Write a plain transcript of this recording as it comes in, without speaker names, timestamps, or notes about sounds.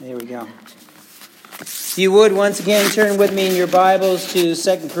There we go. If you would, once again, turn with me in your Bibles to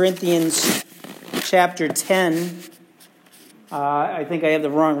 2 Corinthians chapter 10. I think I have the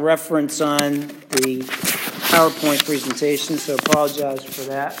wrong reference on the PowerPoint presentation, so apologize for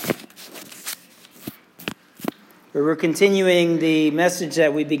that. But we're continuing the message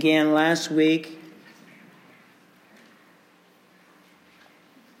that we began last week.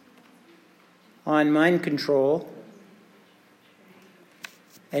 On mind control.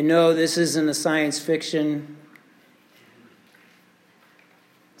 And no, this isn't a science fiction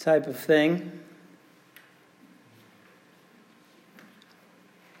type of thing.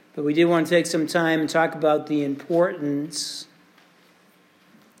 But we do want to take some time and talk about the importance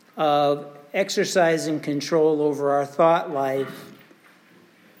of exercising control over our thought life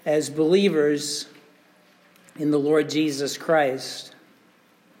as believers in the Lord Jesus Christ.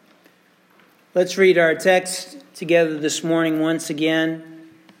 Let's read our text together this morning once again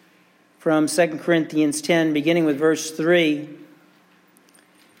from 2 Corinthians 10, beginning with verse 3.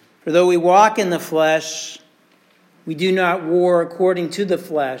 For though we walk in the flesh, we do not war according to the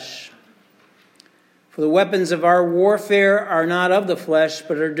flesh. For the weapons of our warfare are not of the flesh,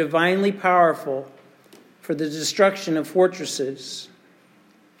 but are divinely powerful for the destruction of fortresses.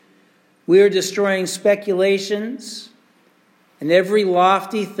 We are destroying speculations and every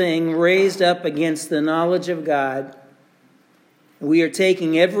lofty thing raised up against the knowledge of God. We are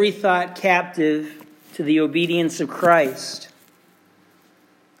taking every thought captive to the obedience of Christ.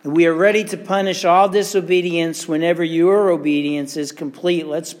 And we are ready to punish all disobedience whenever your obedience is complete.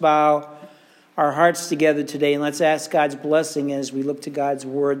 Let's bow our hearts together today and let's ask God's blessing as we look to God's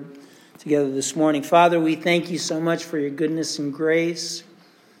word together this morning. Father, we thank you so much for your goodness and grace.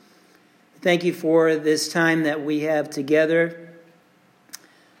 Thank you for this time that we have together,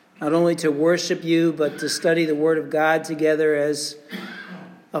 not only to worship you, but to study the Word of God together as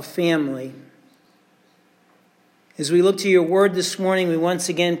a family. As we look to your Word this morning, we once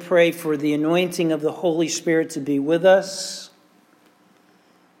again pray for the anointing of the Holy Spirit to be with us.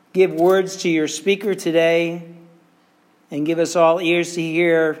 Give words to your speaker today, and give us all ears to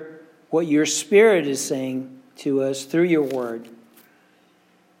hear what your Spirit is saying to us through your Word.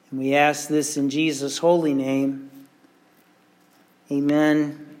 And we ask this in Jesus' holy name.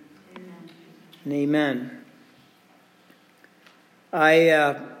 Amen. And amen.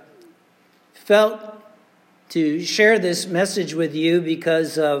 I felt to share this message with you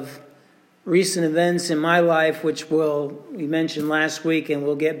because of recent events in my life, which we mentioned last week and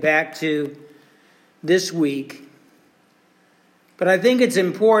we'll get back to this week. But I think it's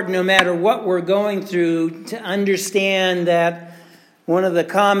important, no matter what we're going through, to understand that one of the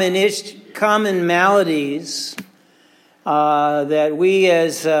common maladies that we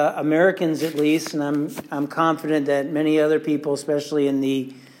as Americans, at least, and I'm confident that many other people, especially in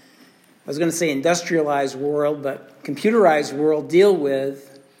the, I was going to say industrialized world, but computerized world, deal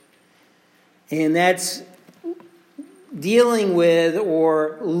with, and that's dealing with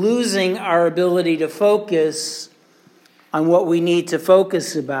or losing our ability to focus on what we need to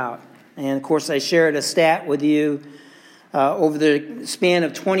focus about. And of course, I shared a stat with you over the span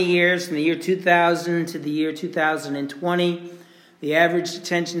of 20 years, from the year 2000 to the year 2020, the average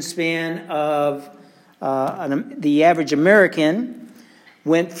attention span of the average American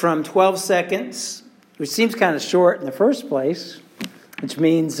went from 12 seconds, which seems kind of short in the first place, which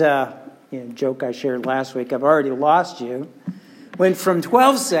means, joke I shared last week, I've already lost you, went from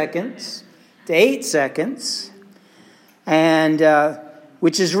 12 seconds to 8 seconds, and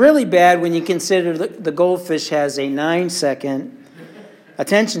which is really bad when you consider the goldfish has a 9-second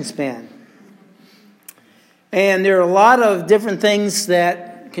attention span. And there are a lot of different things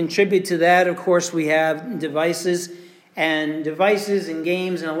that contribute to that. Of course, we have devices and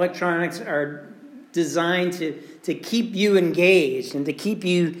games and electronics are designed to keep you engaged and to keep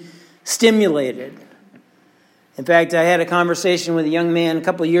you stimulated. In fact, I had a conversation with a young man a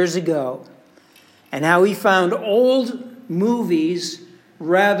couple of years ago and how he found old movies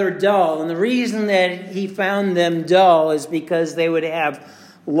rather dull. And the reason that he found them dull is because they would have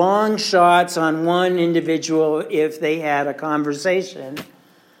long shots on one individual if they had a conversation.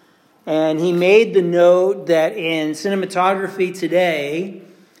 And he made the note that in cinematography today,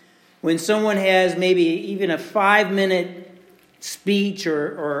 when someone has maybe even a 5-minute speech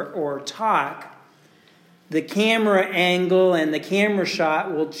or talk, the camera angle and the camera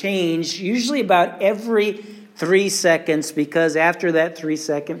shot will change usually about every 3 seconds, because after that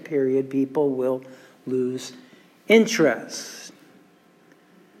 3-second period, people will lose interest.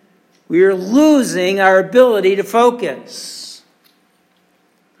 We are losing our ability to focus.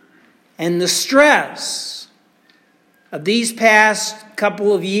 And the stress of these past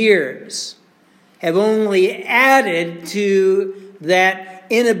couple of years have only added to that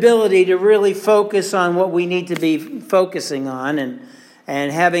inability to really focus on what we need to be focusing on,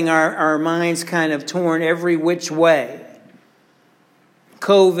 and having our minds kind of torn every which way.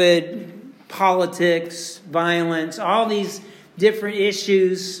 COVID, politics, violence, all these different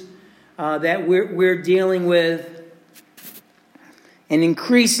issues that we're dealing with. And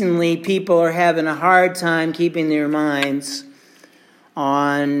increasingly, people are having a hard time keeping their minds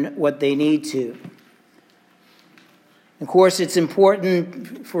on what they need to. Of course, it's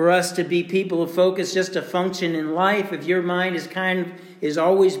important for us to be people of focus, just to function in life. If your mind is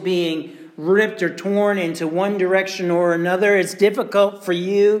always being ripped or torn into one direction or another, it's difficult for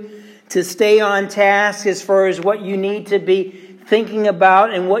you to stay on task as far as what you need to be thinking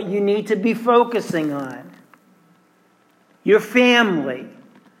about and what you need to be focusing on. Your family,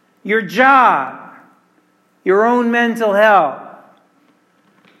 your job, your own mental health.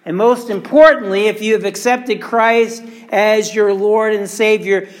 And most importantly, if you have accepted Christ as your Lord and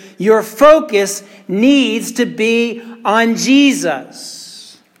Savior, your focus needs to be on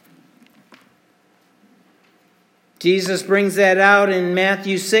Jesus. Jesus brings that out in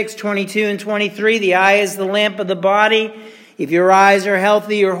Matthew 6:22 and 23. The eye is the lamp of the body. If your eyes are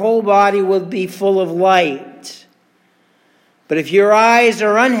healthy, your whole body will be full of light. But if your eyes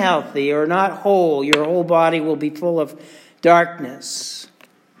are unhealthy or not whole, your whole body will be full of darkness.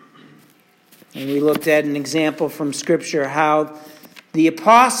 And we looked at an example from Scripture how the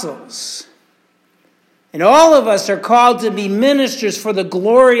apostles and all of us are called to be ministers for the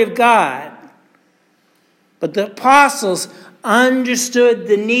glory of God. But the apostles understood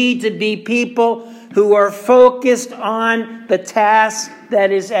the need to be people who are focused on the task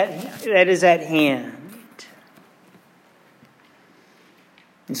that is at hand.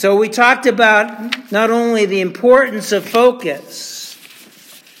 And so we talked about not only the importance of focus,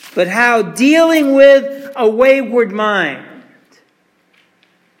 but how dealing with a wayward mind.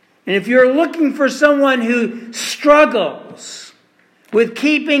 And if you're looking for someone who struggles with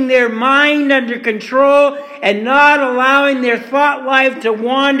keeping their mind under control and not allowing their thought life to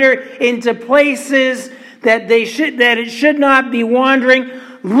wander into places that it should not be wandering,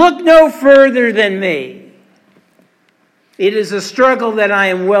 look no further than me. It is a struggle that I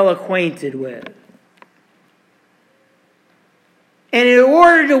am well acquainted with. And in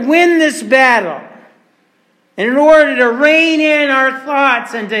order to win this battle, and in order to rein in our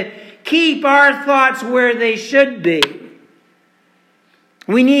thoughts and to keep our thoughts where they should be,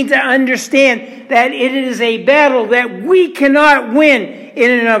 we need to understand that it is a battle that we cannot win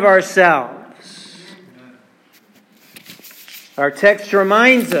in and of ourselves. Our text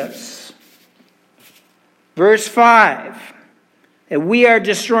reminds us, verse 5, that we are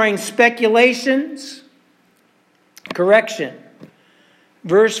destroying speculations. Correction.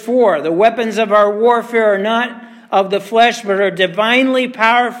 Verse 4, the weapons of our warfare are not of the flesh, but are divinely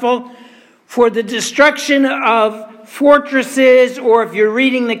powerful for the destruction of fortresses, or if you're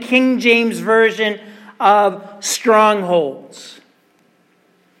reading the King James Version, of strongholds.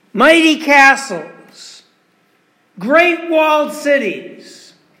 Mighty castles, great walled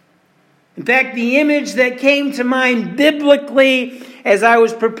cities. In fact, the image that came to mind biblically as I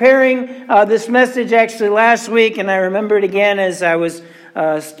was preparing this message actually last week, and I remember it again as I was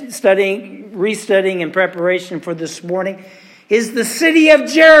restudying in preparation for this morning, is the city of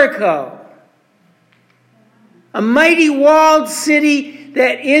Jericho. A mighty walled city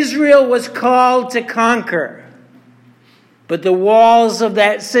that Israel was called to conquer. But the walls of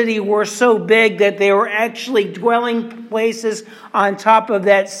that city were so big that they were actually dwelling places on top of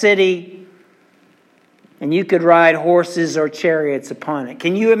that city. And you could ride horses or chariots upon it.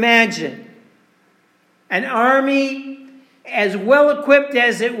 Can you imagine an army as well equipped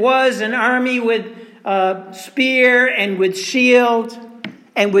as it was, an army with spear and with shield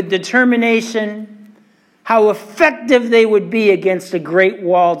and with determination, how effective they would be against a great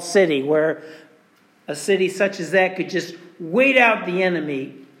walled city, where a city such as that could just wait out the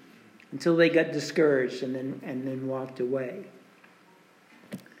enemy until they got discouraged and then walked away.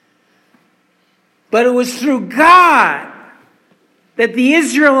 But it was through God that the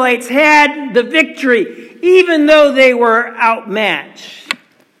Israelites had the victory, even though they were outmatched,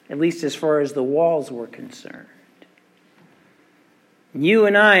 at least as far as the walls were concerned. You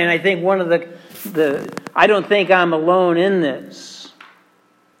and I think one of I don't think I'm alone in this.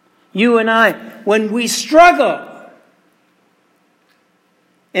 You and I, when we struggle,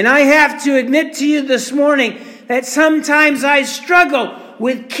 and I have to admit to you this morning that sometimes I struggle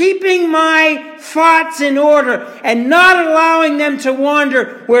with keeping my thoughts in order and not allowing them to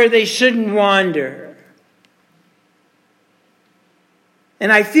wander where they shouldn't wander.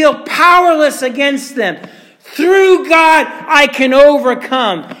 and I feel powerless against them. Through God, I can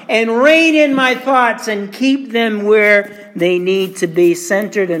overcome and rein in my thoughts and keep them where they need to be,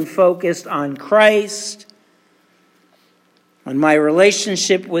 centered and focused on Christ, on my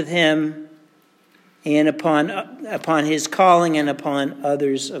relationship with Him, and upon His calling and upon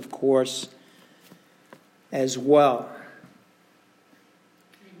others, of course, as well.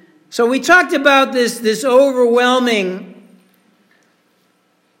 Amen. So we talked about this overwhelming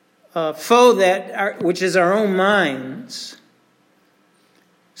foe which is our own minds.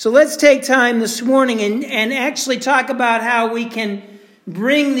 So let's take time this morning and actually talk about how we can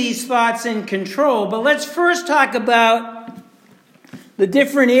bring these thoughts in control. But let's first talk about the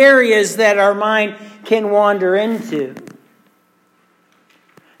different areas that our mind can wander into.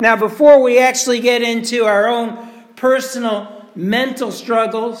 Now, before we actually get into our own personal mental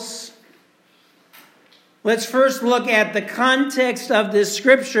struggles, let's first look at the context of this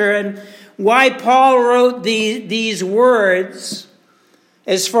scripture and why Paul wrote these words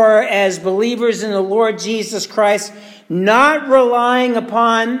as far as believers in the Lord Jesus Christ, not relying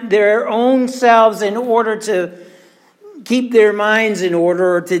upon their own selves in order to keep their minds in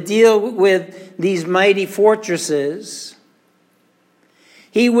order or to deal with these mighty fortresses.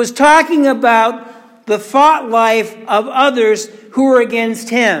 He was talking about the thought life of others who were against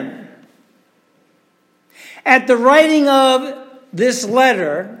him. At the writing of this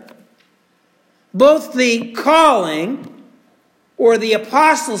letter, both the calling or the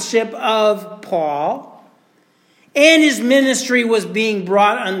apostleship of Paul and his ministry was being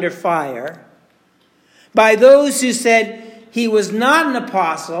brought under fire by those who said he was not an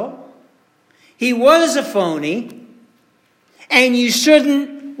apostle, he was a phony, and you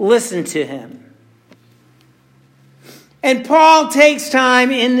shouldn't listen to him. And Paul takes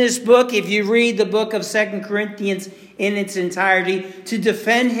time in this book, if you read the book of 2 Corinthians in its entirety, to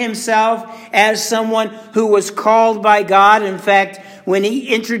defend himself as someone who was called by God. In fact, when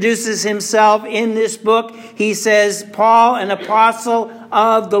he introduces himself in this book, he says, Paul, an apostle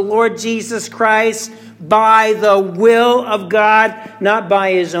of the Lord Jesus Christ, by the will of God, not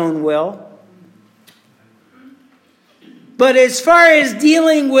by his own will. But as far as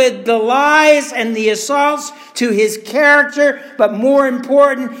dealing with the lies and the assaults to his character, but more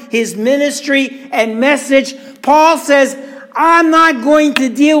important, his ministry and message, Paul says, I'm not going to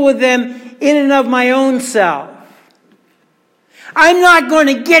deal with them in and of my own self. I'm not going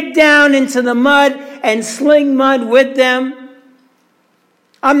to get down into the mud and sling mud with them.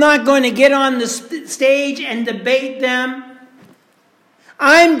 I'm not going to get on the stage and debate them.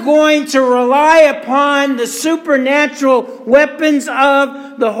 I'm going to rely upon the supernatural weapons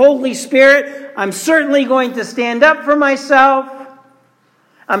of the Holy Spirit. I'm certainly going to stand up for myself.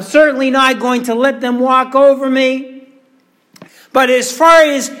 I'm certainly not going to let them walk over me. But as far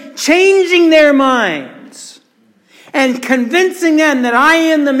as changing their minds and convincing them that I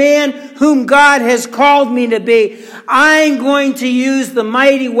am the man whom God has called me to be, I'm going to use the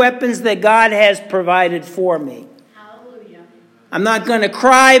mighty weapons that God has provided for me. I'm not going to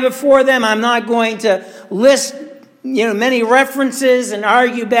cry before them. I'm not going to list, many references and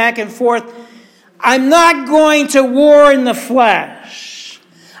argue back and forth. I'm not going to war in the flesh.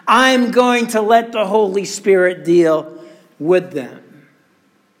 I'm going to let the Holy Spirit deal with them.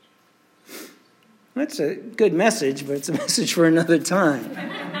 That's a good message, but it's a message for another time.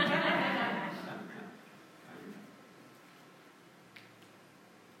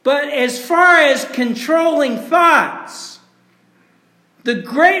 But as far as controlling thoughts, I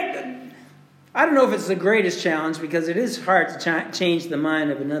don't know if it's the greatest challenge because it is hard to change the mind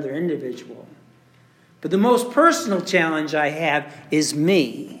of another individual. But the most personal challenge I have is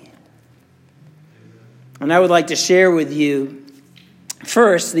me. And I would like to share with you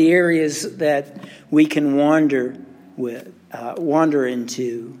first the areas that we can wander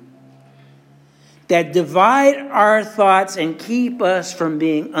into that divide our thoughts and keep us from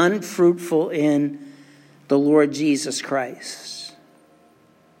being unfruitful in the Lord Jesus Christ.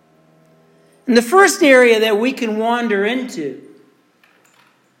 And the first area that we can wander into,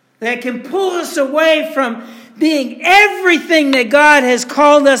 that can pull us away from being everything that God has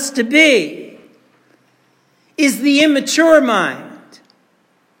called us to be, is the immature mind.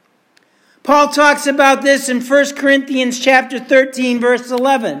 Paul talks about this in 1 Corinthians chapter 13, verse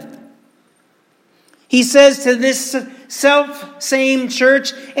 11. He says to this self-same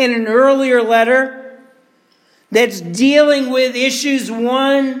church in an earlier letter, that's dealing with issues,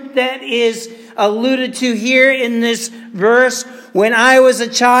 one that is alluded to here in this verse. When I was a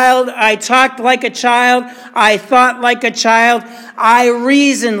child, I talked like a child, I thought like a child, I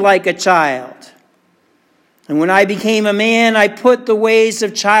reasoned like a child. And when I became a man, I put the ways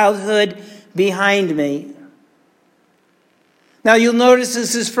of childhood behind me. Now you'll notice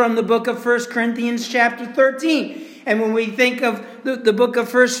this is from the book of 1 Corinthians chapter 13. And when we think of the book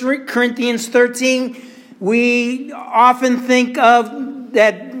of 1 Corinthians 13, we often think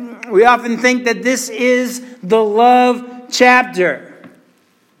that this is the love chapter.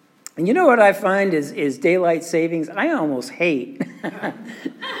 And you know what I find is daylight savings? I almost hate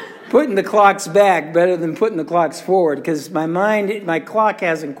putting the clocks back better than putting the clocks forward, because my clock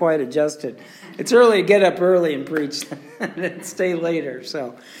hasn't quite adjusted. It's early to get up early and preach and stay later.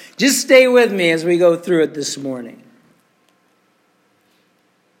 So just stay with me as we go through it this morning.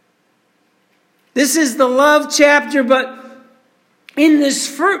 This is the love chapter, but in this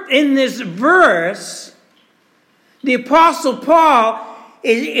verse, the Apostle Paul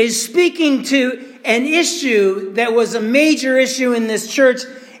is speaking to an issue that was a major issue in this church,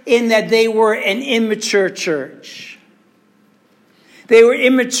 in that they were an immature church. They were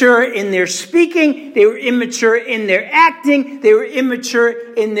immature in their speaking. They were immature in their acting. They were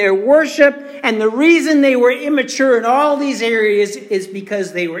immature in their worship. And the reason they were immature in all these areas is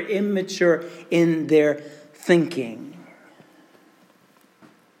because they were immature in their thinking.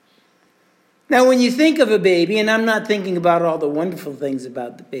 Now, when you think of a baby, and I'm not thinking about all the wonderful things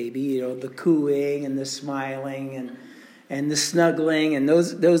about the baby, the cooing and the smiling and the snuggling, and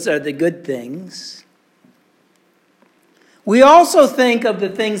those are the good things. We also think of the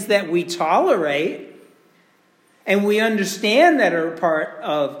things that we tolerate and we understand that are part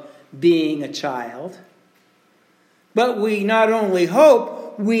of being a child. But we not only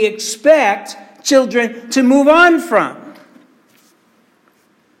hope, we expect children to move on from.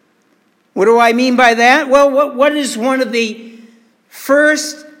 What do I mean by that? Well, what is one of the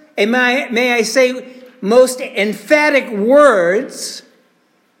first, and may I say, most emphatic words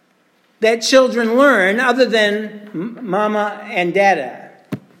that children learn other than mama and dada?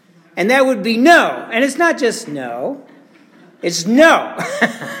 And that would be no. And it's not just no. It's no.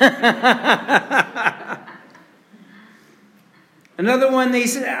 Another one they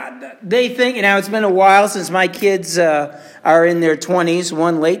think, now it's been a while since my kids are in their 20s,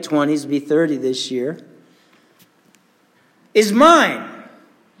 one late 20s, be 30 this year, is mine.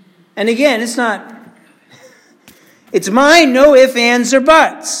 And again, it's not, it's mine, no ifs, ands, or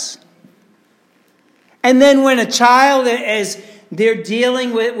buts. And then when a child, as they're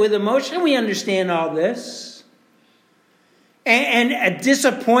dealing with emotion, we understand all this. And a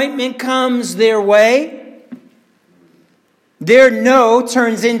disappointment comes their way. Their no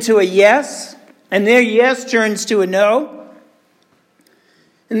turns into a yes. And their yes turns to a no.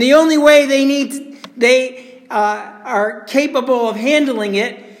 And the only way they are capable of handling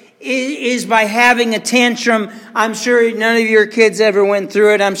it is by having a tantrum. I'm sure none of your kids ever went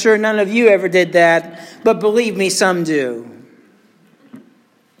through it. I'm sure none of you ever did that. But believe me, some do.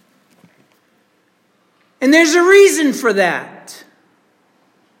 And there's a reason for that.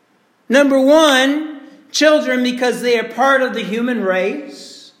 Number one, children, because they are part of the human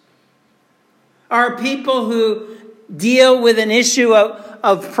race, are people who deal with an issue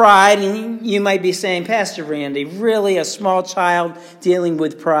of pride. And you might be saying, Pastor Randy, really a small child dealing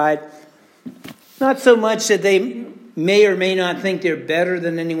with pride? Not so much that they may or may not think they're better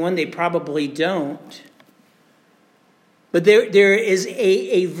than anyone. They probably don't. But there is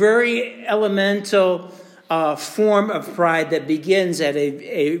a very elemental form of pride that begins at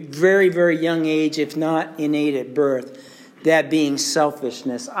a very, very young age, if not innate at birth. That being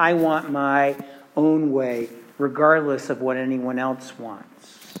selfishness. I want my own way, regardless of what anyone else wants.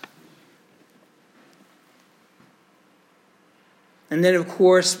 And then, of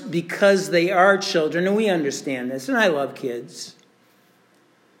course, because they are children, and we understand this, and I love kids.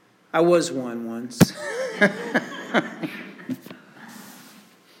 I was one once.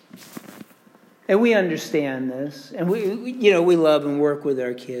 And we understand this. And we love and work with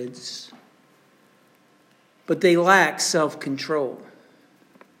our kids. But they lack self-control.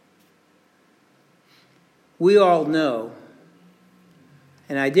 We all know,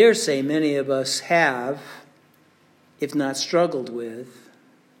 and I dare say many of us have, if not struggled with,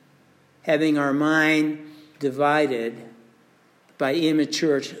 having our mind divided by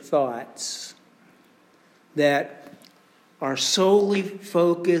immature thoughts that are solely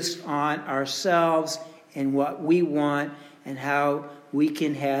focused on ourselves and what we want and how we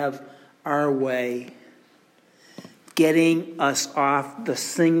can have our way, getting us off the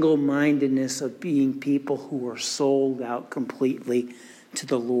single-mindedness of being people who are sold out completely to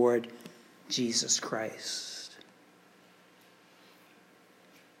the Lord Jesus Christ.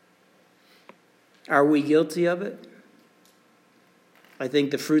 Are we guilty of it? I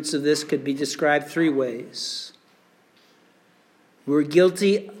think the fruits of this could be described 3 ways. We're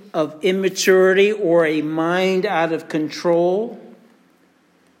guilty of immaturity or a mind out of control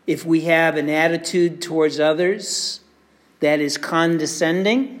if we have an attitude towards others that is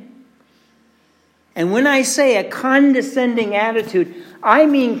condescending. And when I say a condescending attitude, I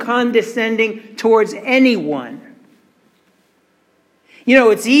mean condescending towards anyone. You know,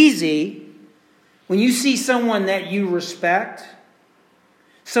 it's easy when you see someone that you respect,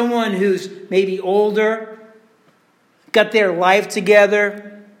 someone who's maybe older, got their life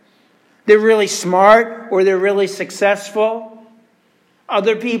together, they're really smart or they're really successful.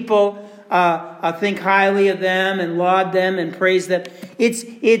 Other people think highly of them and laud them and praise them.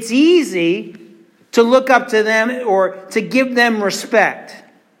 It's easy to look up to them or to give them respect.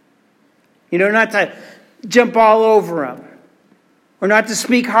 You know, not to jump all over them, or not to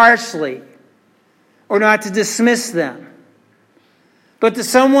speak harshly, or not to dismiss them. But to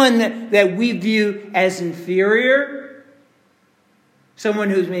someone that we view as inferior, someone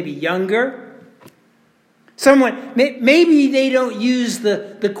who's maybe younger, someone, maybe they don't use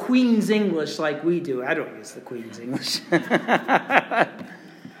the Queen's English like we do. I don't use the Queen's English.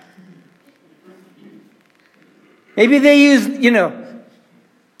 Maybe they use,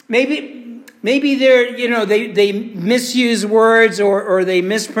 maybe they're, they misuse words or they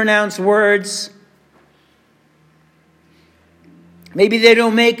mispronounce words. Maybe they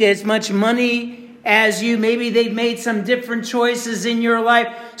don't make as much money as you. Maybe they've made some different choices in your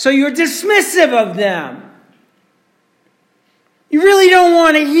life. So you're dismissive of them. You really don't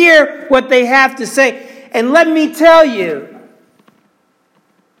want to hear what they have to say. And let me tell you,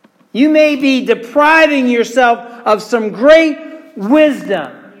 you may be depriving yourself of some great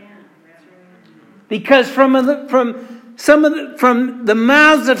wisdom. Because from the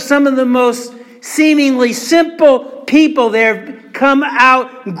mouths of some of the most seemingly simple people, there have come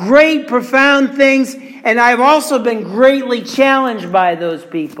out great, profound things. And I've also been greatly challenged by those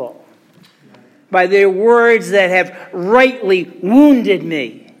people, by their words that have rightly wounded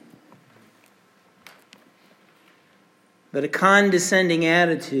me. But a condescending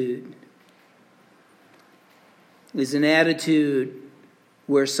attitude is an attitude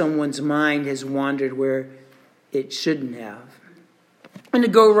where someone's mind has wandered where it shouldn't have. And to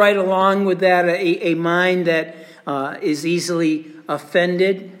go right along with that, a mind that is easily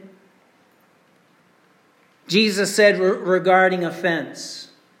offended. Jesus said regarding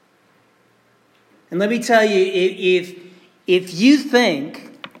offense. And let me tell you, if you think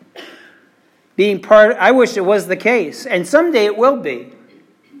being part, I wish it was the case, and someday it will be.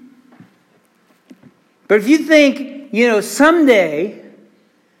 But if you think, someday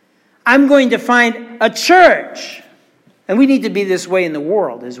I'm going to find a church, and we need to be this way in the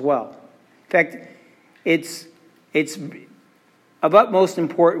world as well. In fact, it's of utmost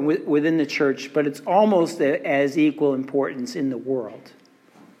importance within the church, but it's almost as equal importance in the world.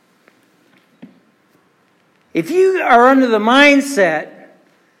 If you are under the mindset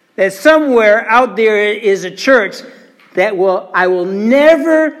that somewhere out there is a church that I will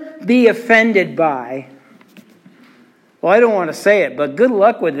never be offended by, well, I don't want to say it, but good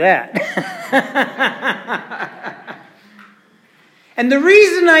luck with that. And the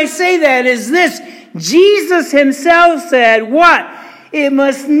reason I say that is this. Jesus himself said, what? It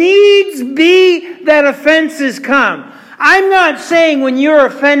must needs be that offenses come. I'm not saying when you're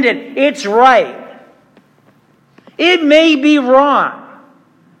offended, it's right. It may be wrong.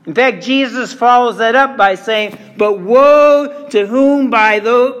 In fact, Jesus follows that up by saying, but woe to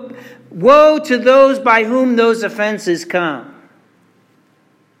those by whom those offenses come.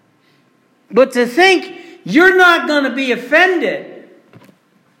 But to think you're not going to be offended,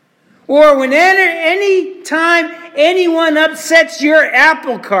 or when any time anyone upsets your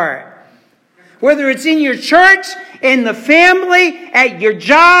apple cart, whether it's in your church, in the family, at your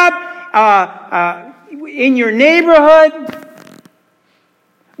job, in your neighborhood,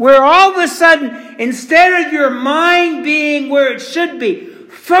 where all of a sudden, instead of your mind being where it should be,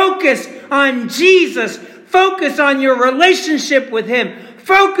 focus on Jesus, focus on your relationship with Him,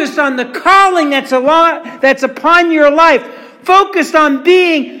 focus on the calling that's upon your life, focus on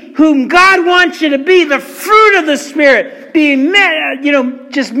being whom God wants you to be, the fruit of the Spirit, being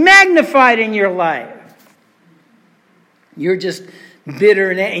just magnified in your life. You're just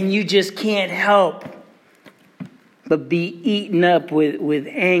bitter and you just can't help but be eaten up with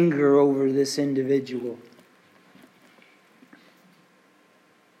anger over this individual.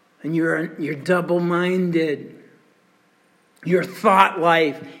 And you're double-minded. Your thought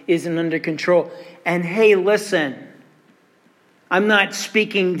life isn't under control. And hey, listen, I'm not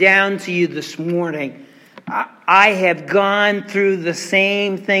speaking down to you this morning. I have gone through the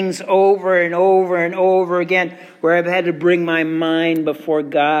same things over and over and over again, where I've had to bring my mind before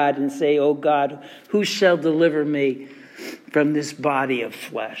God and say, oh God, who shall deliver me from this body of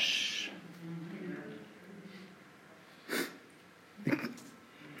flesh?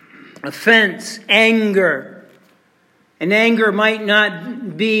 Offense, anger. And anger might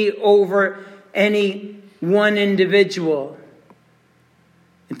not be over any one individual.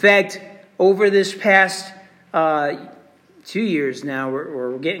 In fact, over this past 2 years now,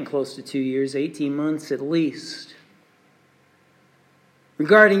 we're getting close to 2 years, 18 months at least,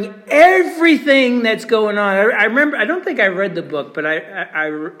 regarding everything that's going on. I remember, I don't think I read the book, but I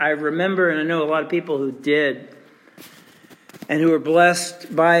remember, and I know a lot of people who did, and who were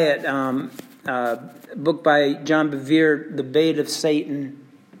blessed by it. A book by John Bevere, The Bait of Satan.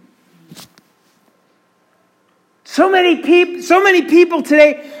 So many people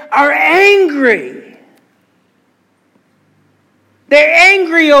today are angry. They're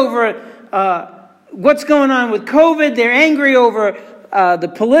angry over what's going on with COVID. They're angry over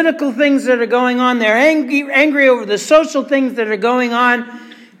the political things that are going on. They're angry over the social things that are going on.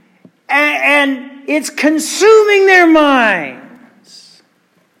 And it's consuming their minds.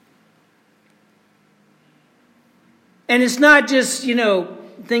 And it's not just,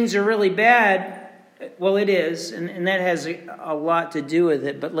 things are really bad. Well, it is, and that has a lot to do with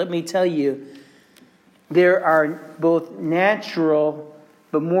it. But let me tell you, there are both natural,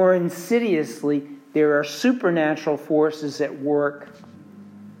 but more insidiously, there are supernatural forces at work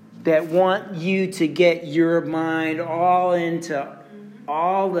that want you to get your mind all into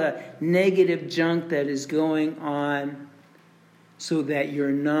all the negative junk that is going on, so that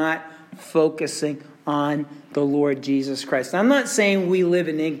you're not focusing on the Lord Jesus Christ. I'm not saying we live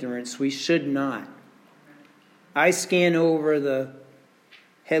in ignorance. We should not. I scan over the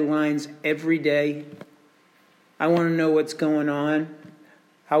headlines every day. I want to know what's going on.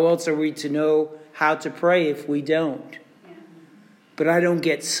 How else are we to know how to pray if we don't? But I don't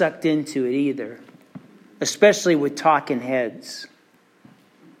get sucked into it either, especially with talking heads.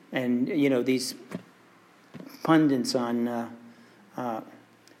 And, these pundits on...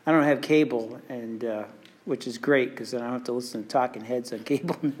 I don't have cable, and which is great, because then I don't have to listen to talking heads on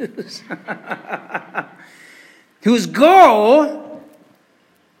cable news. Whose goal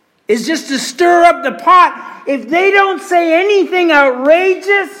is just to stir up the pot. If they don't say anything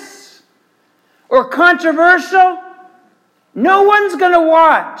outrageous or controversial, no one's going to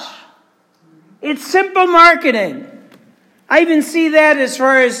watch. It's simple marketing. I even see that as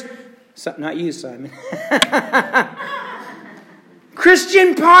far as... Not you, Simon.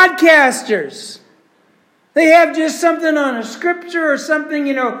 Christian podcasters. They have just something on a scripture or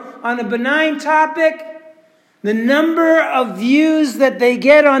something, on a benign topic. The number of views that they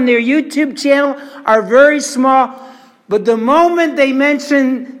get on their YouTube channel are very small. But the moment they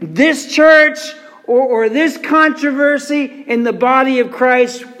mention this church or this controversy in the body of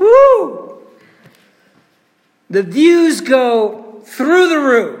Christ, whoo! The views go through the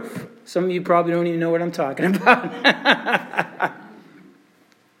roof. Some of you probably don't even know what I'm talking about.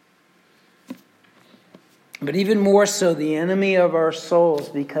 But even more so, the enemy of our souls,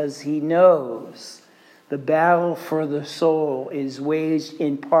 because he knows the battle for the soul is waged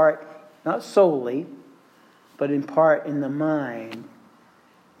in part, not solely, but in part in the mind,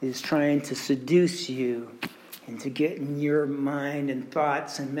 is trying to seduce you and to get in your mind and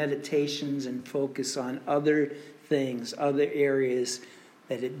thoughts and meditations and focus on other things, other areas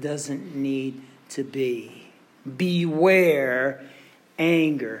that it doesn't need to be. Beware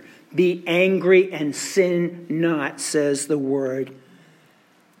anger. Be angry and sin not, says the word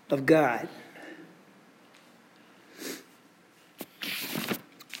of God.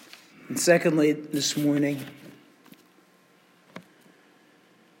 And secondly, this morning,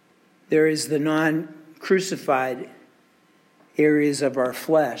 there is the non-crucified areas of our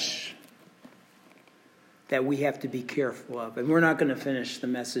flesh that we have to be careful of. And we're not going to finish the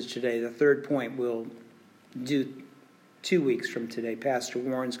message today. The third point we'll do 2 weeks from today. Pastor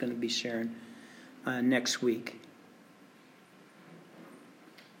Warren's going to be sharing next week.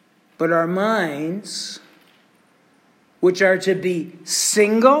 But our minds, which are to be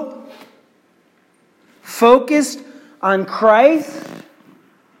single, focused on Christ,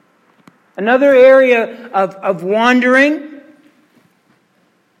 another area of wandering,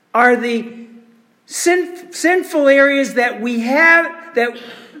 are the sinful areas that we have, that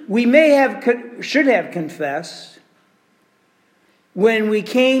we should have confessed when we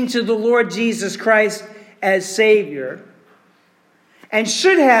came to the Lord Jesus Christ as Savior, and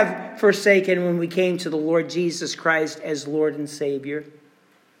should have forsaken when we came to the Lord Jesus Christ as Lord and Savior.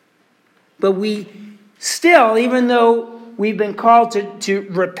 But we Still, even though we've been called to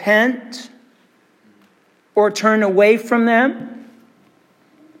repent or turn away from them,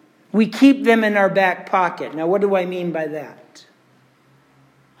 we keep them in our back pocket. Now, what do I mean by that?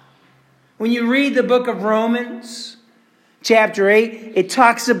 When you read the book of Romans, chapter 8, it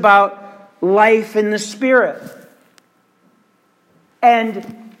talks about life in the Spirit.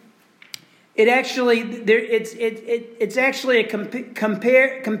 And it's actually a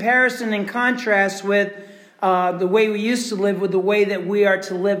comparison and contrast with the way we used to live with the way that we are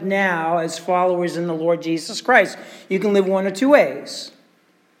to live now as followers in the Lord Jesus Christ. You can live one of two ways.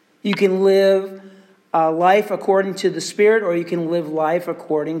 You can live life according to the Spirit, or you can live life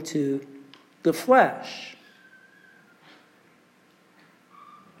according to the flesh.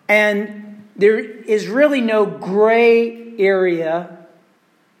 And there is really no gray area.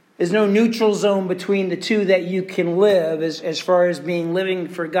 There's no neutral zone between the two that you can live as far as being living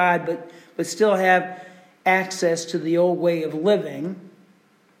for God, but still have access to the old way of living.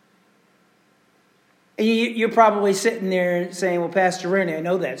 And you're probably sitting there saying, well, Pastor Rennie, I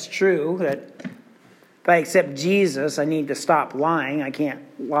know that's true, that if I accept Jesus, I need to stop lying. I can't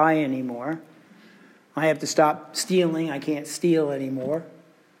lie anymore. I have to stop stealing. I can't steal anymore.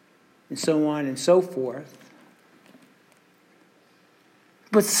 And so on and so forth.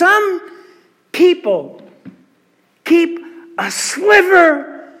 But some people keep a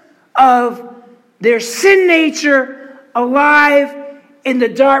sliver of their sin nature alive in the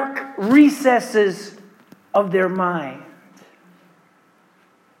dark recesses of their mind.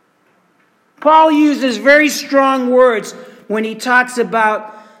 Paul uses very strong words when he talks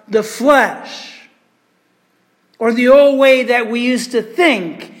about the flesh, or the old way that we used to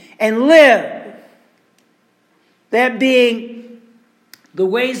think and live. That being, the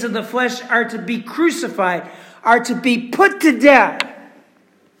ways of the flesh are to be crucified, are to be put to death,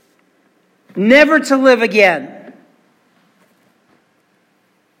 never to live again.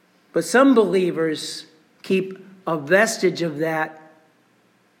 But some believers keep a vestige of that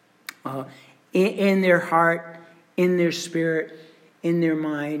in their heart, in their spirit, in their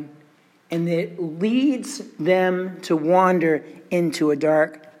mind, and it leads them to wander into a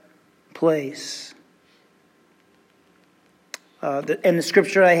dark place. And the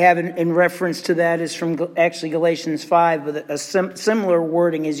scripture I have in reference to that is from actually Galatians 5, but a similar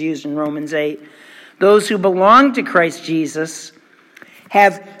wording is used in Romans 8. Those who belong to Christ Jesus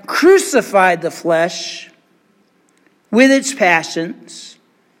have crucified the flesh with its passions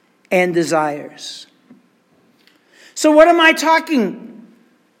and desires. So what am I talking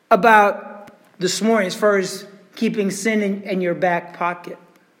about this morning as far as keeping sin in your back pocket?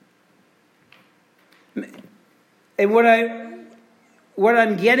 And what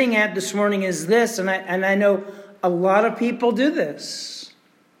I'm getting at this morning is this, and I know a lot of people do this.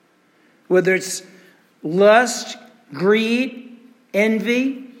 Whether it's lust, greed,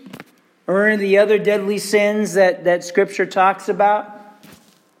 envy, or any of the other deadly sins that Scripture talks about.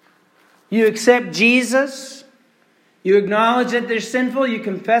 You accept Jesus. You acknowledge that they're sinful. You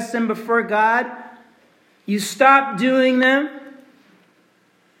confess them before God. You stop doing them.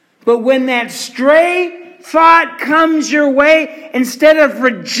 But when that stray thought comes your way, instead of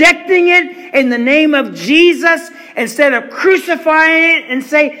rejecting it in the name of Jesus, instead of crucifying it and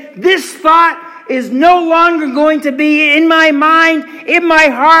say, this thought is no longer going to be in my mind, in my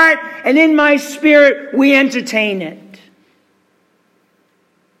heart, and in my spirit, we entertain it.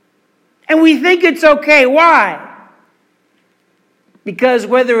 And we think it's okay. Why? Because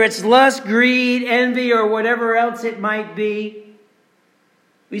whether it's lust, greed, envy, or whatever else it might be,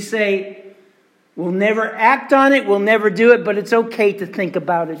 we say, we'll never act on it, we'll never do it, but it's okay to think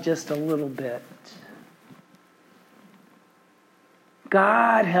about it just a little bit.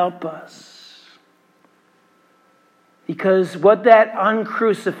 God help us. Because what that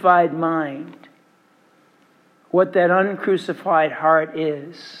uncrucified mind, what that uncrucified heart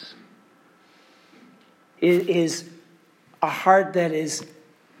is a heart that is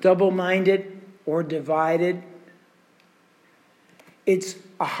double-minded or divided. It's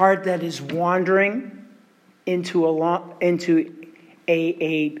a heart that is wandering into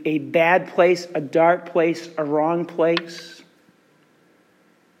a bad place, a dark place, a wrong place.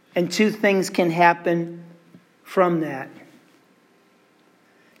 And two things can happen from that.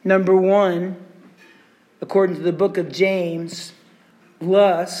 Number one, according to the book of James,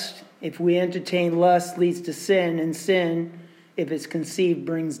 lust, if we entertain lust, leads to sin, and sin, if it's conceived,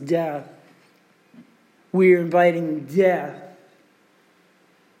 brings death. We are inviting death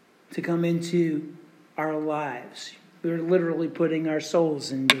to come into our lives. We're literally putting our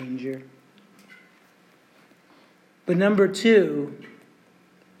souls in danger. But number two,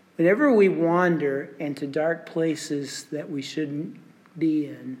 Whenever we wander into dark places that we shouldn't be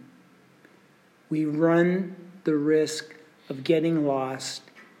in, we run the risk of getting lost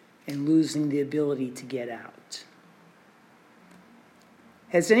and losing the ability to get out.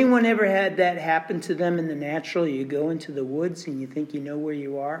 Has anyone ever had that happen to them in the natural? You go into the woods and you think you know where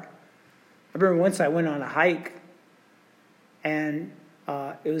you are. I remember once I went on a hike, and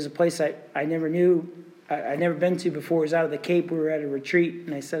it was a place I never knew. I'd never been to before. It was out of the Cape. We were at a retreat,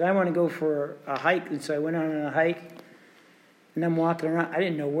 and I said, I want to go for a hike. And so I went on a hike, and I'm walking around. I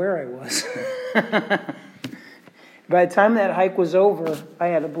didn't know where I was. By the time that hike was over, I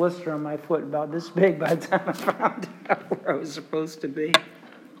had a blister on my foot about this big by the time I found out where I was supposed to be.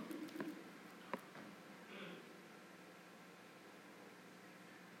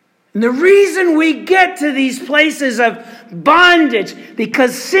 And the reason we get to these places of bondage,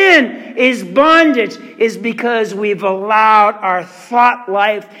 because sin is bondage, is because we've allowed our thought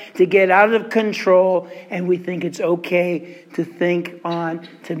life to get out of control, and we think it's okay to think on,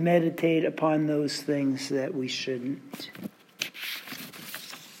 to meditate upon those things that we shouldn't.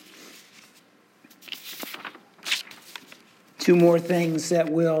 Two more things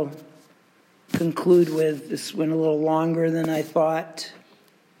that we'll conclude with. This went a little longer than I thought.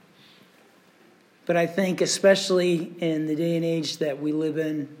 But I think especially in the day and age that we live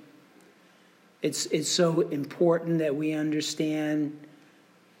in, it's so important that we understand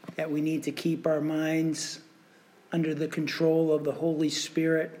that we need to keep our minds under the control of the Holy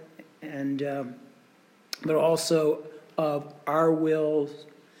Spirit, and but also of our wills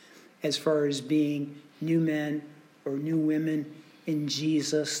as far as being new men or new women in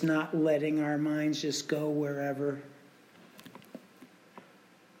Jesus, not letting our minds just go wherever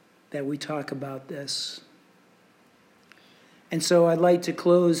that we talk about this. And so I'd like to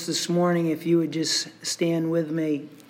close this morning, if you would just stand with me.